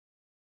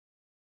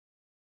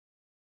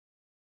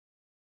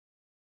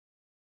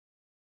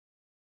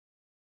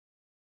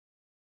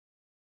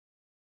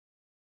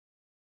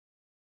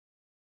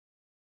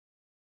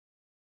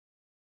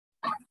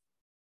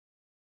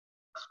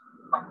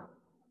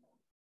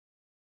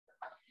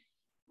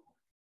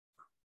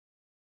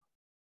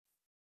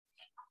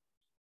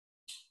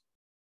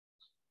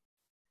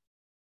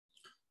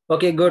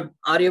Okay, good.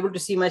 Are you able to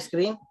see my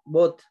screen?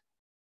 Both.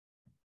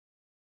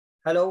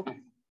 Hello.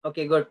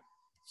 Okay, good.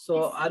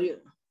 So are you?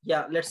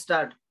 Yeah, let's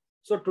start.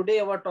 So today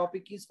our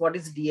topic is what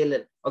is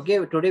DLL.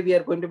 Okay, today we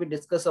are going to be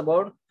discuss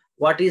about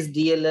what is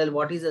DLL,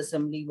 what is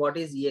assembly, what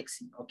is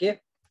EXE. Okay,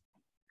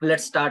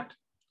 let's start.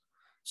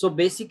 So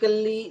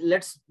basically,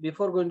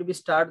 before going to be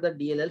start the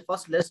DLL,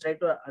 first let's try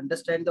to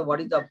understand the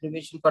what is the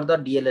abbreviation for the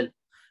DLL.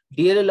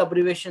 DLL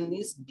abbreviation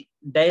is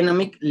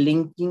dynamic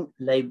linking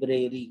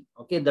library.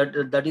 Okay,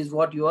 that is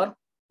what you are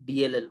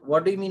DLL.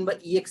 What do you mean by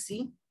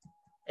EXE?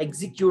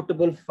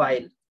 Executable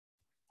file.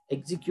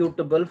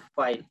 Executable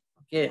file.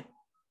 Okay,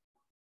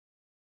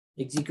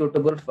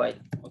 executable file.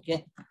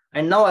 Okay,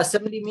 and now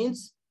assembly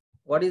means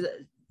what is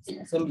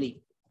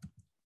assembly?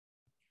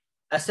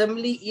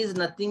 Assembly is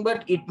nothing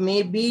but it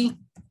may be.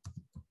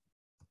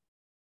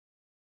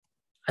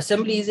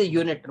 Assembly is a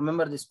unit.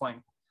 Remember this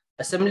point.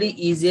 Assembly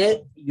is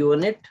a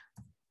unit,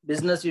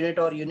 business unit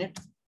or unit.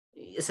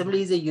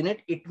 Assembly is a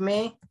unit. It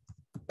may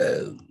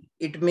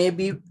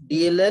be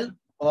DLL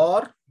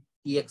or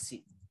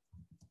EXE.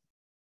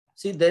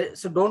 See there.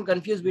 So don't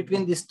confuse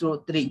between these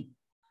three.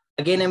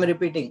 Again, I'm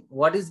repeating.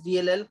 What is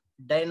DLL?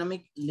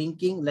 Dynamic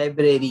linking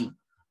library.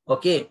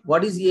 Okay.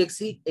 What is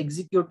EXE?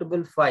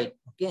 Executable file.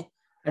 Okay.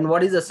 And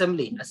what is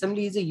assembly?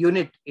 Assembly is a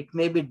unit. It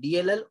may be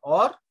DLL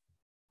or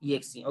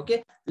EXE.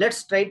 Okay,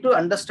 let's try to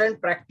understand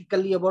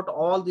practically about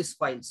all these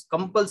files.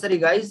 Compulsory,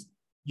 guys,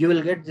 you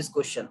will get this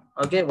question.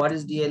 Okay, what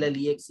is DLL,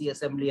 EXE,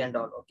 assembly, and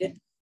all. Okay,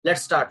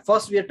 let's start.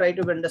 First, we are trying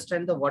to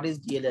understand the what is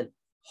DLL,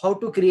 how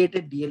to create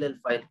a DLL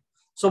file.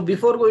 So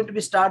before going to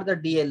be start the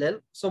DLL,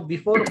 so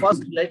before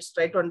first let's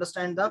try to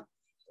understand the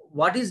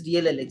what is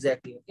DLL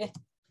exactly. Okay,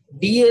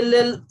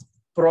 DLL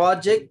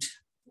project.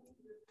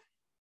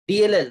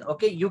 DLL.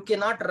 Okay, you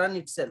cannot run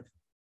itself.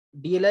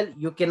 DLL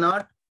you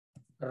cannot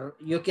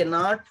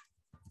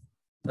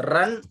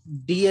run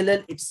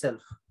DLL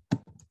itself.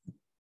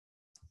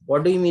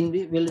 What do you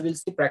mean? We'll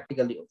see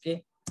practically.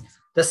 Okay.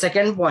 The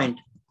second point,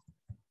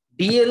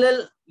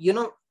 DLL,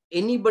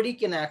 anybody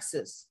can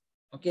access.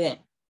 Okay.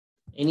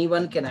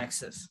 Anyone can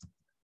access.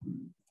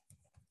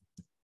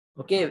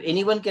 Okay.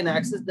 Anyone can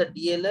access the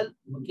DLL.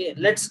 Okay.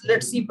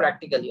 Let's see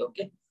practically.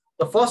 Okay.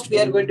 So first we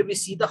are going to be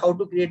see the how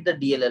to create the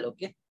DLL.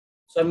 Okay.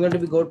 So I'm going to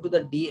be go to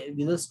the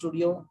Visual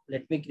Studio.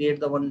 Let me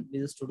create the one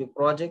Visual Studio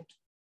project.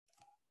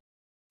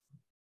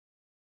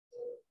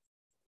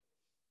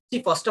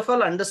 See, first of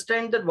all,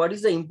 understand that what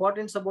is the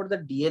importance about the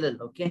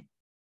DLL. Okay.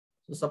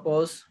 So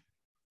suppose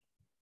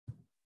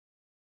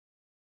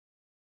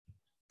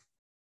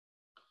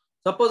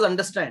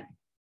understand.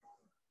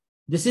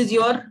 This is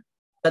your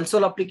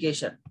console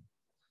application.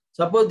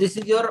 Suppose this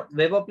is your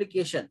web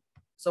application.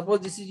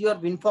 Suppose this is your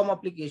winfrom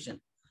application.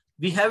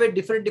 We have a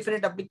different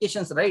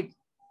applications, right?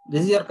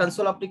 This is your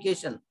console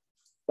application.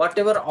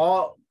 Whatever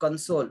or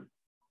console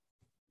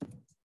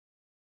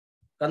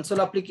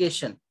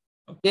application.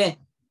 Okay.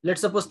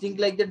 Let's suppose think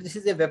like that. This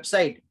is a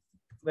website.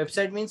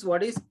 Website means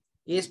what is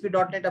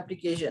ASP.NET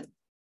application.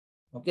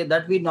 Okay,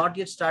 that we not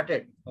yet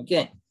started.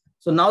 Okay,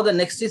 so now the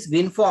next is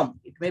winfrom.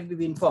 It may be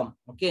winfrom.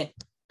 Okay,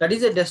 that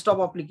is a desktop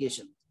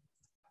application.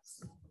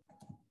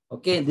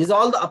 Okay, these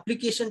are all the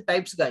application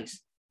types,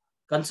 guys.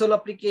 Console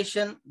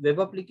application,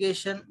 web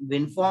application,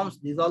 winfroms.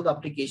 These are all the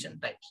application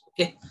types.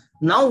 Okay,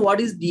 now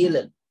what is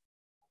DLL?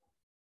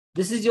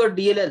 This is your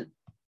DLL,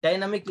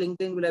 dynamic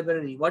linking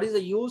library. What is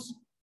the use?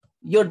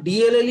 Your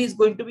DLL is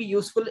going to be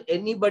useful.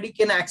 Anybody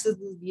can access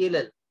this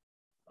DLL.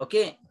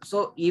 Okay,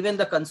 so even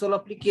the console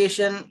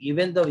application,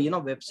 even the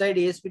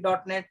website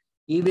ASP.NET,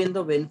 even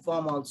the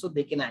winfrom also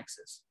they can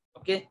access.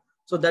 Okay,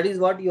 so that is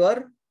what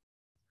your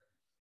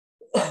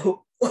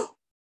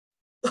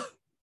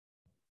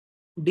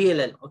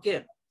DLL.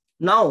 Okay,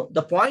 now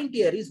the point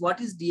here is what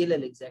is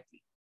DLL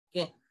exactly.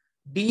 Okay,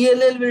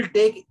 DLL will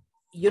take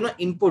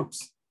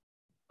inputs.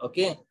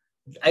 Okay,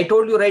 I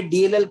told you, right?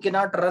 DLL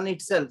cannot run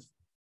itself.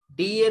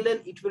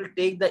 DLL, it will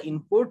take the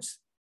inputs.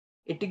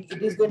 It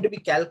is going to be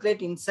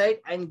calculate inside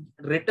and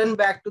return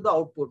back to the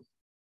output.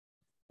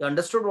 You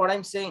understood what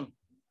I'm saying?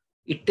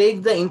 It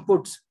takes the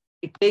inputs.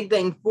 It takes the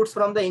inputs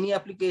from the any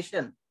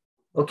application.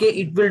 Okay,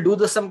 it will do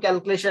the some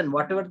calculation,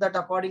 whatever that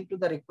according to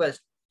the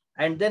request,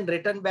 and then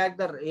return back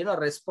the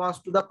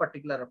response to the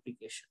particular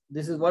application.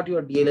 This is what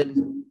your DLL is going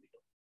to be.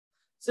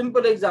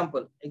 Simple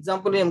example.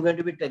 I'm going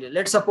to be telling you.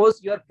 Let's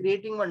suppose you are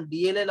creating one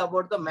DLL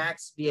about the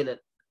max DLL.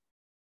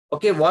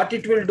 Okay, what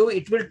it will do,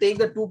 it will take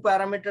the two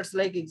parameters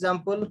like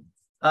example.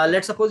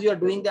 Let's suppose you are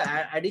doing the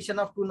addition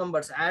of two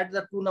numbers. Add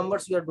the two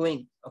numbers you are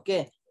doing.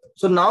 Okay,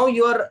 so now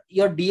your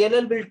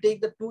DLL will take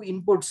the two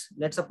inputs.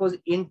 Let's suppose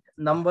int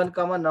num1,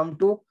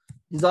 num2.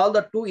 These are all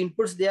the two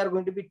inputs they are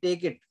going to be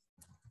take it.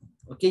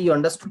 Okay, you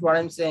understood what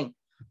I'm saying?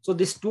 So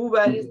this two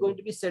values going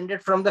to be sent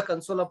from the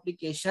console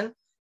application,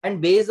 and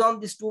based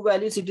on these two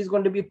values, it is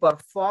going to be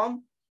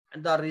perform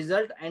the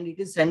result, and it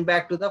is sent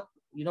back to the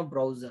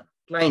browser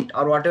client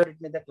or whatever it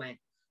may the client.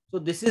 So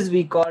this is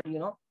we call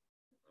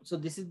So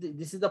this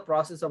is the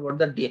process about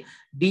the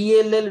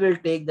DLL will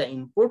take the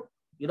input,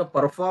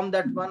 perform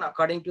that one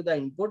according to the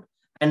input,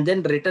 and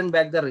then return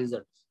back the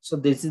result. So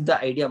this is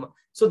the idea.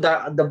 So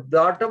the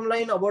bottom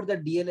line about the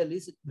DLL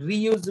is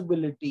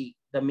reusability.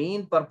 The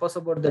main purpose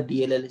about the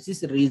DLL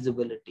is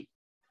reusability.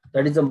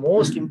 That is the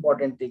most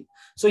important thing.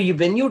 So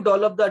when you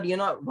develop that,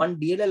 one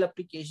DLL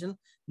application,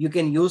 you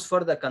can use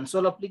for the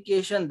console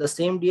application. The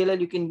same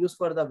DLL you can use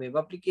for the web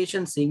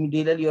application. Same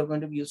DLL you are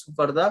going to be using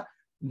for the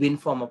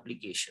WinForm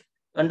application.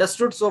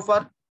 Understood so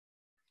far?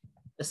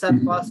 Yes, sir.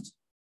 Fast.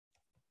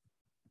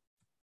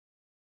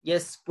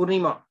 Yes,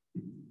 Purnima.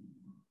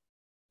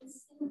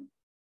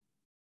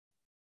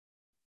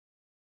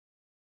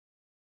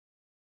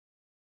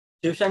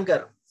 Shiv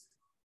Shankar.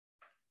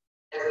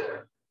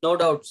 No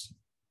doubts.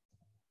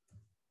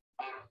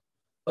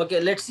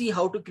 Okay, let's see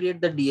how to create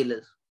the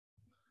DLL.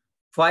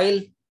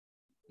 File,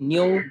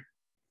 new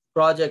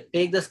project.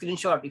 Take the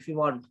screenshot if you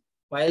want.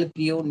 File,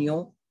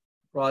 new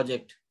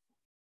project.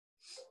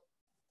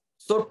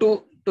 So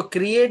to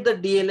create the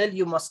DLL,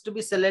 you must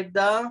be select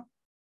the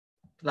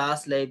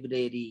class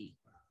library.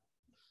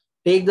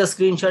 Take the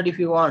screenshot if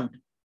you want.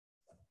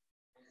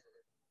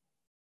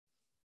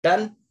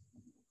 Done?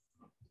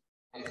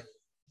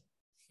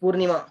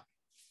 Purnima.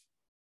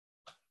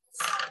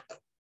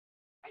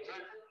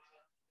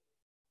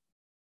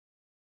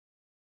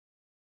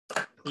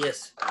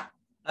 Yes.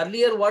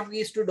 Earlier, what we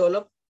used to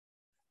develop?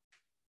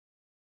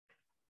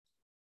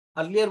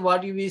 Earlier,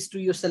 what you used to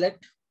you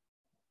select?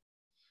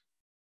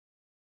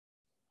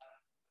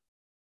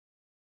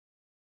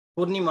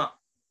 Purnima.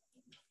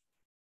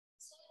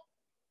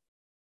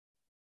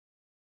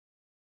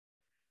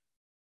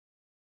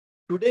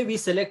 Today we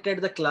selected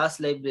the class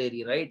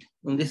library, right?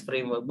 In this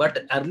framework.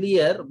 But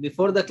earlier,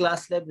 before the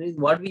class library,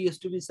 what we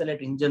used to be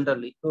selecting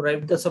generally to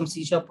write some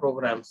C#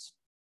 programs.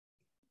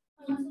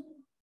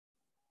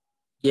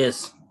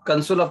 Yes,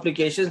 console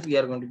applications we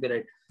are going to be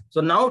right.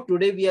 So now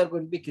today we are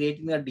going to be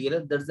creating a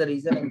DLL. That's the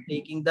reason I'm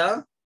taking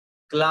the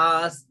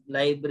class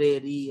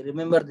library.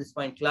 Remember this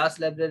point, class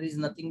library is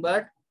nothing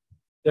but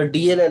your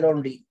DLL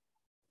only.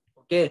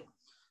 Okay.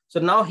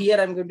 So now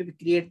here I'm going to be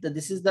create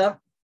this is the,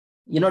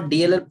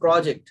 DLL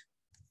project.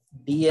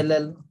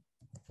 DLL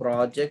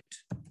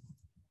project.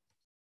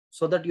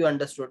 So that you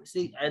understood.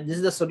 See, this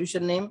is the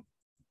solution name.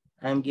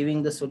 I'm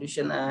giving the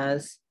solution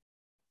as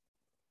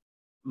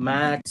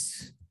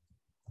Max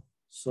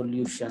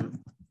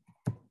solution.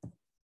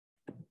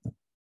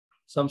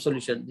 Some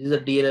solution. This is a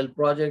DLL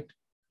project.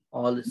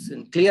 All this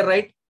in clear,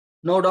 right?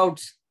 No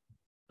doubts.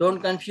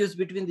 Don't confuse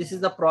between this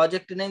is the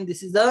project name.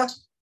 This is the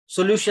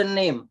solution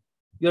name.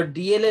 Your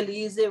DLL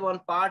is a one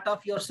part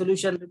of your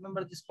solution.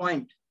 Remember this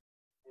point.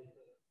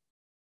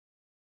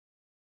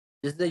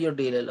 This is your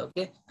DLL.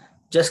 Okay.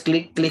 Just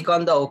click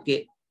on the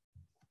OK.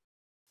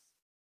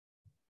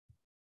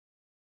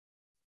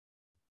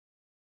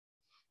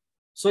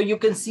 So you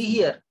can see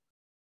here.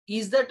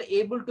 Is that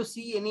able to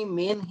see any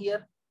main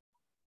here?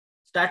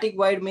 Static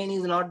void main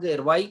is not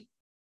there. Why?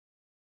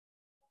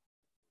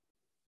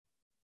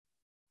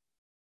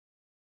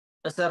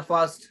 Yes, sir,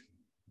 fast.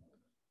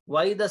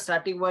 Why the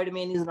static void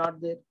main is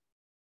not there?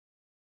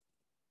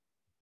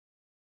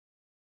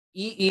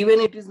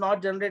 Even it is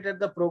not generated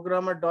the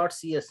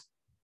programmer.cs.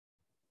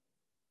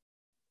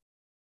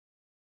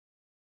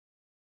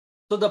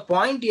 So the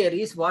point here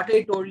is what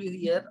I told you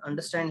here.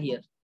 Understand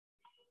here.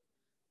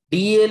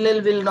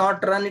 DLL will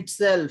not run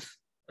itself.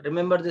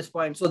 Remember this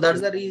point. So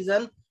that's the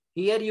reason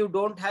here you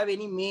don't have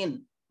any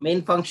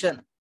main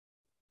function.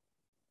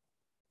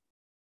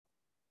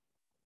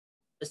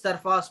 Mr.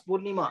 Fast,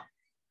 Purnima.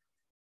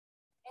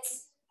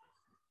 Yes.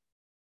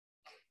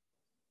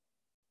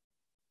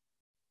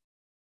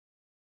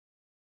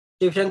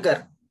 Shiv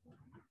Shankar.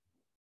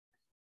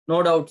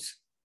 No doubts.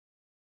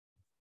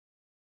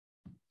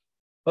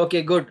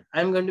 Okay, good.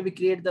 I'm going to be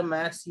create the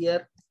Max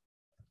here.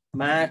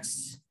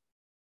 Max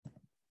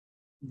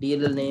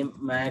DLL name,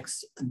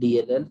 Max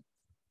DLL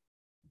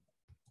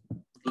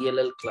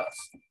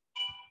class.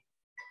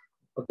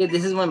 Okay,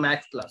 this is my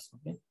Max class.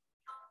 Okay,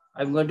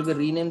 I'm going to be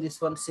rename this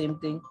one, same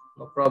thing,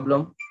 no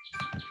problem.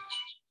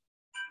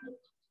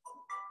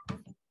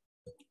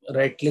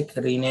 Right click,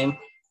 rename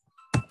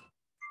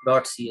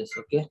 .cs.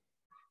 Okay.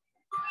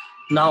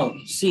 Now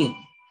see,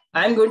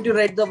 I'm going to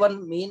write the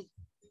one main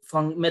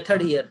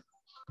method here.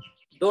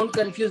 Don't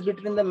confuse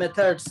between the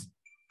methods.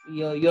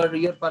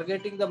 You're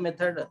forgetting the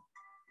method.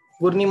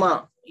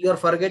 Purnima, you're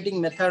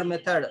forgetting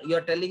method.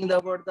 You're telling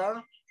about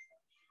the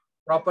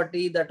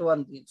property, that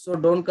one thing. So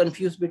don't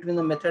confuse between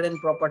the method and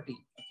property.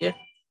 Okay.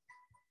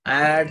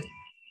 Add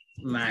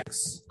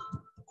max.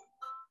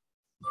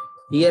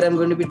 Here I'm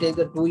going to be take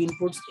the two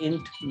inputs,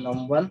 int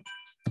num1,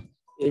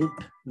 int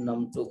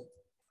num2.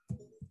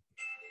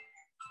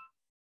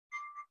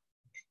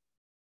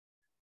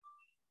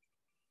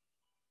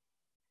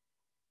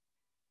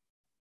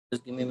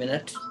 Just give me a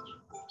minute.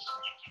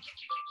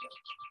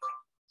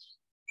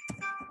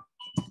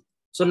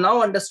 So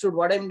now understood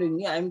what I'm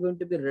doing. I'm going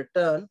to be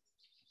return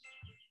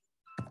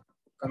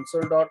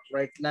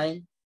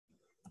console.writeLine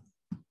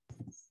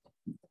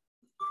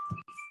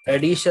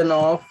addition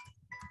of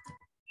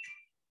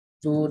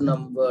two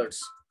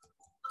numbers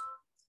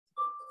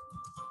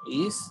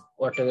is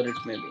whatever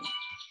it may be.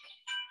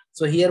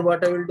 So here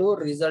what I will do,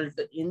 result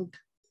int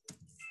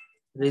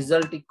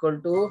result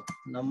equal to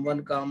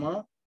num1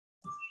 comma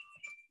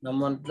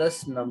num1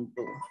 plus num2.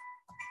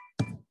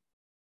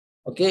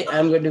 Okay, I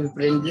am going to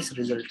print this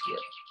result here.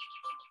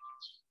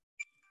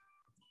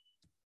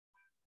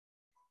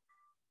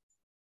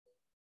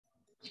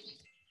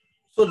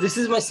 So this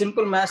is my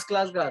simple mass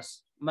class,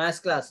 guys. Mass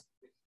class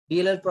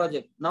DLL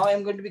project. Now I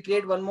am going to be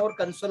create one more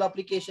console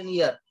application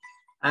here.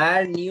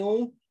 Add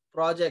new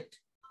project.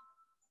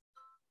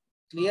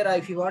 Clear?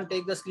 If you want,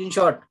 take the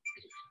screenshot.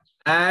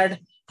 Add.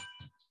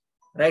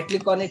 Right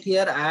click on it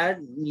here.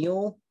 Add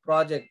new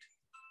project.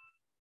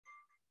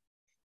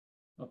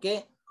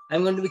 Okay.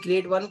 I'm going to be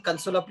create one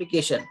console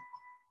application.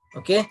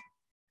 Okay.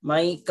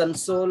 My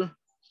console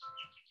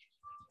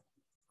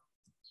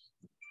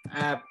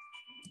app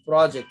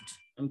project.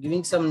 I'm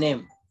giving some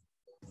name.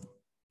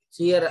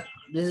 See here,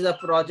 this is a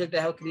project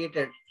I have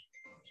created.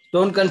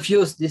 Don't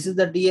confuse. This is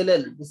the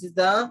DLL. This is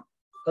the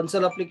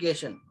console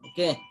application.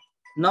 Okay.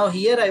 Now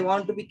here I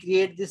want to be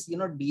create this,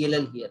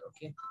 DLL here.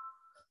 Okay.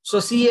 So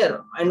see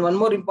here, and one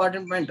more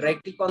important point.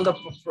 Right click on the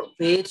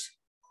page.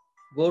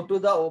 Go to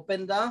the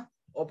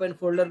open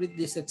folder with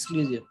this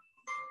exclusive,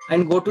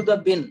 and go to the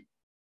bin.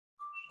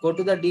 Go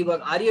to the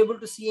debug. Are you able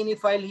to see any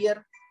file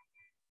here?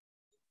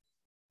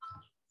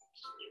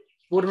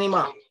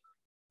 Purnima.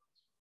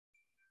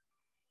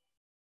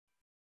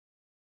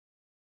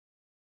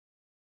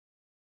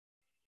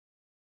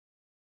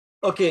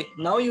 Okay,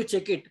 now you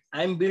check it.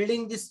 I am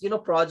building this,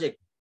 project.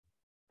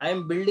 I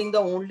am building the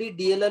only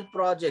DLL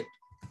project.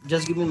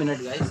 Just give me a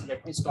minute, guys.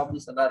 Let me stop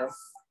this alarm.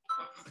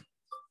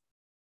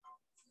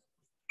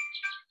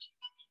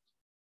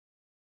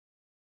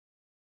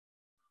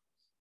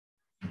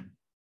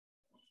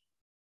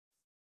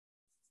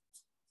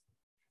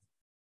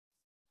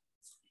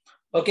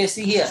 Okay,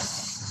 see here.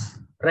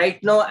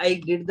 Right now,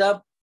 I did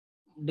the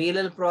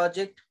DLL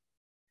project.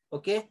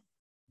 Okay,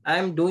 I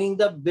am doing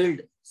the build.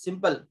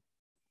 Simple.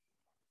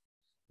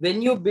 When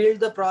you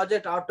build the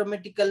project,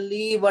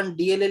 automatically one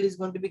DLL is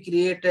going to be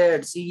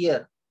created. See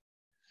here.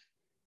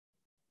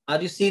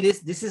 Are you see this?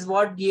 This is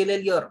what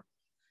DLL your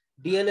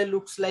DLL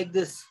looks like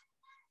this.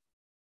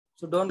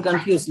 So don't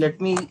confuse.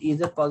 Let me,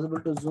 is it possible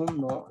to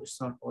zoom? No,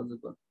 it's not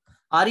possible.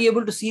 Are you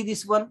able to see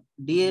this one?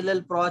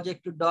 DLL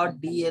project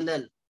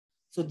 .dll.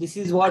 So this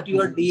is what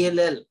your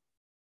DLL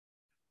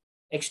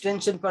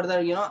extension for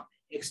the,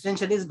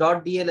 extension is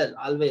 .dll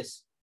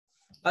always.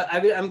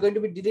 I'm going to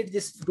be delete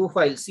this two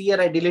files. See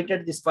here, I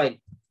deleted this file.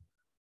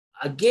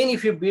 Again,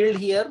 if you build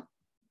here,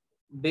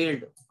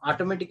 build,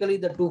 automatically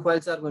the two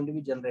files are going to be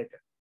generated.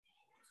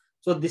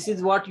 So this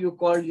is what you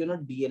call,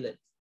 DLL.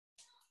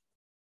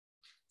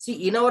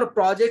 See, in our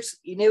projects,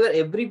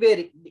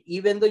 everywhere,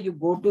 even though you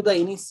go to the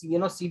any,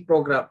 C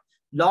program,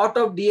 lot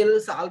of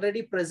DLLs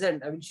already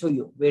present. I will show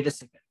you. Wait a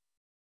second.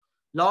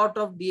 Lot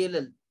of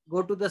DLL.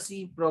 Go to the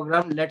C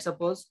program. Let's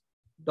suppose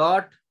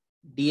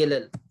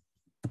 .dll.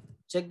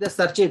 Check the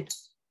search it.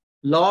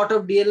 Lot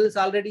of DLLs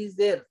already is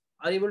there.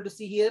 Are you able to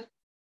see here?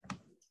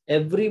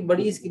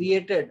 Everybody is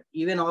created.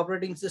 Even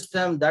operating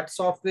system, that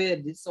software,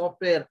 this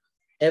software,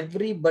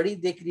 everybody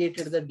they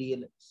created the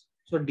DLLs.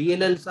 So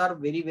DLLs are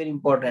very, very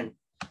important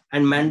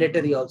and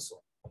mandatory also.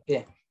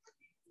 Okay.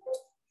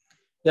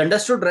 You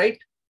understood, right?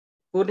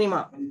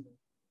 Purnima.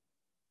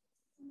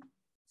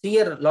 See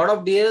here, lot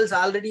of DLLs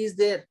already is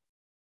there.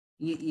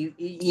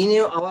 In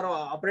our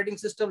operating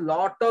system,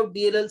 lot of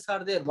DLLs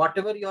are there.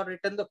 Whatever you have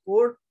written the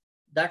code,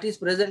 that is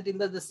present in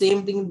the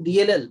same thing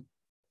DLL.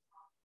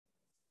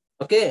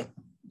 Okay.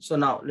 So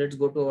now let's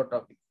go to our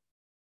topic.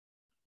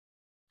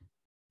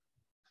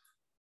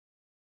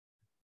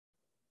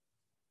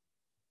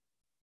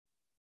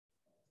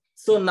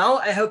 So now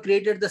I have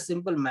created the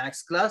simple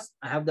max class.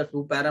 I have the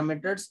two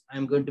parameters.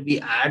 I'm going to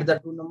be add the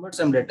two numbers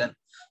and return.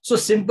 So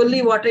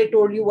simply what I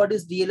told you, what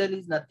is DLL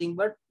is nothing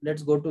but,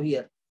 let's go to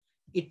here.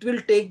 It will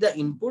take the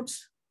inputs.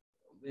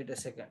 Wait a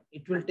second.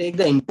 It will take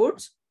the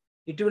inputs.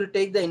 It will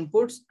take the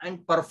inputs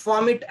and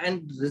perform it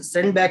and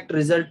send back the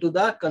result to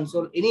the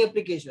console, any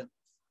application.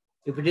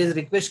 If it is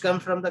request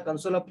comes from the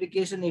console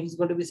application, it is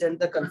going to be sent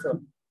the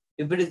console.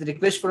 If it is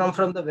request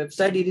from the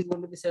website, it is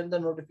going to be sent the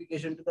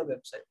notification to the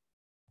website.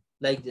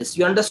 Like this.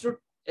 You understood?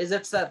 Is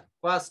that, sir?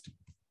 Fast.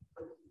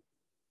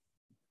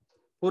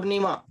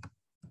 Purnima.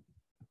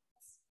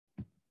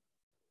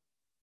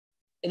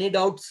 Any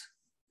doubts?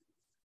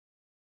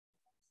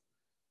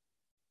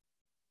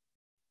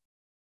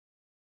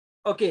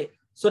 Okay.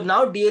 So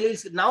now DLL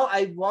is, now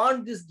I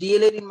want this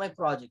DLL in my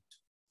project.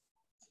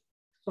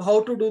 So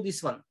how to do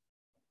this one?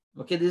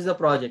 Okay, this is the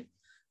project.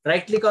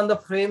 Right click on the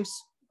frames,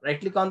 right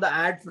click on the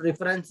add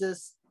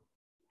references.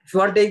 If you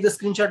want to take the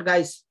screenshot,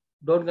 guys,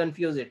 don't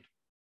confuse it.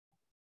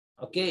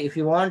 Okay, if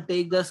you want to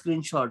take the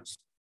screenshots,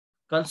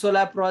 console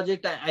app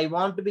project, I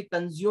want to be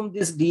consume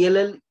this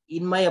DLL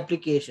in my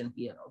application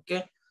here.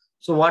 Okay,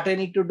 so what I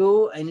need to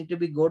do, I need to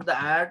be go to the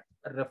add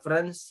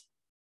reference.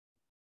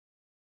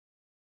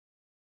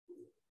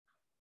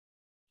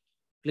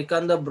 Click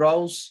on the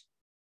browse.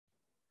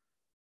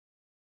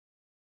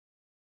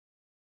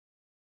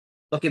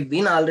 Okay,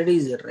 bin already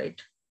is there,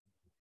 right?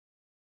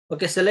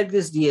 Okay, select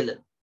this DLL.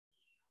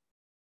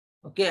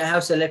 Okay, I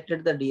have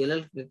selected the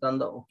DLL. Click on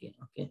the OK.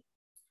 Okay.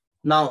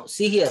 Now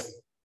see here.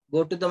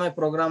 Go to my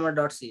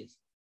programmer.cs.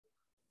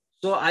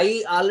 So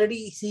I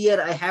already see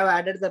here. I have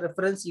added the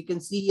reference. You can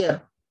see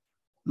here.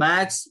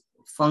 Max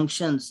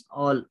functions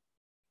all.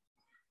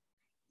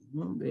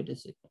 Wait a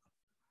second.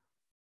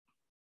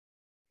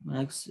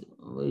 Max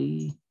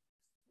y.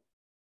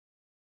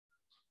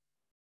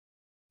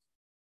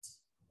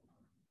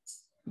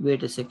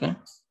 Wait a second.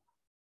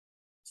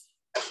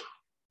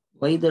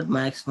 Why that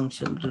max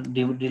function?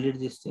 Delete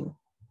this thing.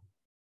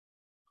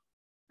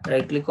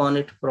 Right click on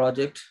it,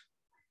 project.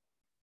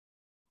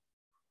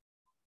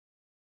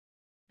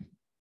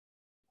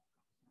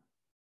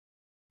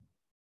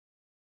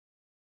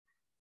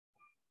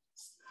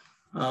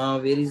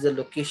 Where is the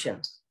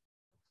location?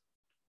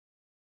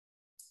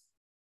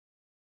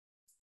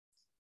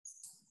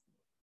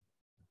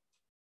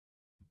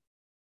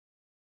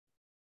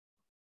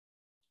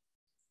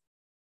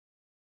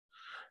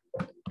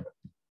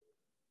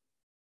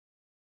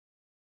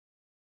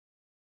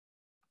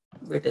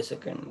 Wait a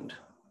second.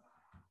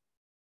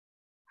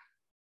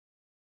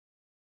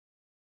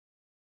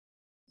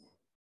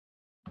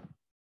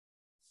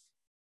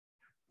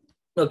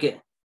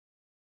 Okay.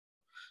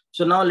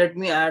 So now let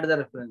me add the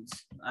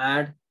reference.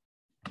 Add.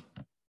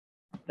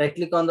 Right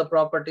click on the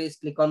properties,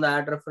 click on the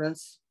add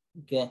reference.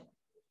 Okay.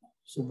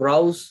 So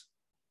browse.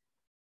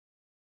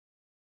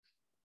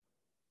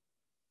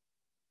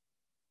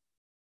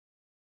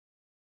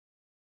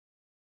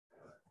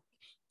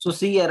 So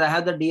see here, I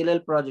have the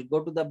DLL project.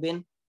 Go to the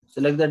bin,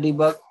 select the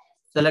debug,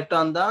 select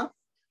on the,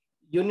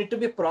 you need to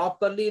be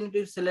properly, you need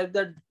to select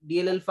the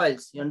DLL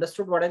files. You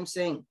understood what I'm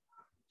saying?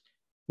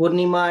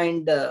 Purnima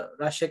and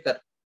Rashekar.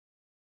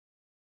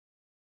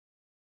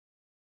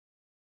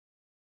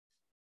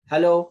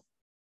 Hello.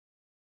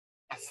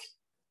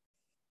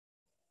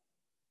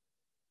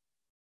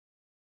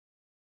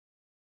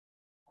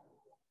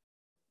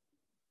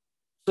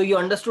 So you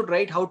understood,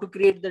 right? How to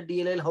create the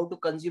DLL, how to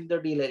consume the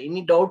DLL.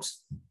 Any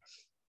doubts?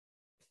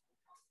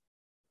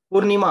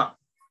 Purnima.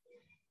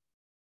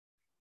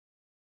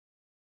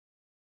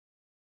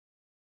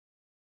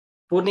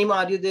 Purnima,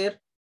 are you there?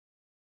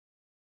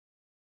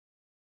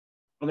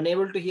 I'm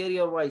unable to hear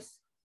your voice.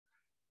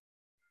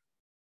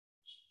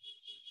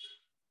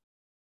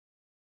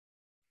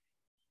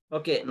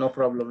 Okay, no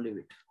problem, leave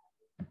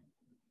it.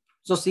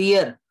 So see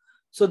here.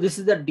 So this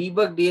is the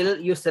debug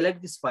DLL. You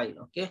select this file,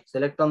 okay?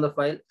 Select on the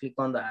file, click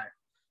on the add.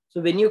 So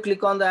when you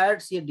click on the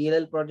add, see a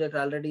DLL project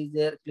already is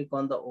there, click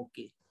on the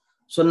OK.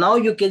 So now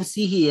you can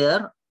see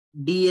here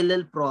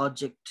DLL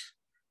project.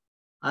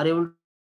 Are you able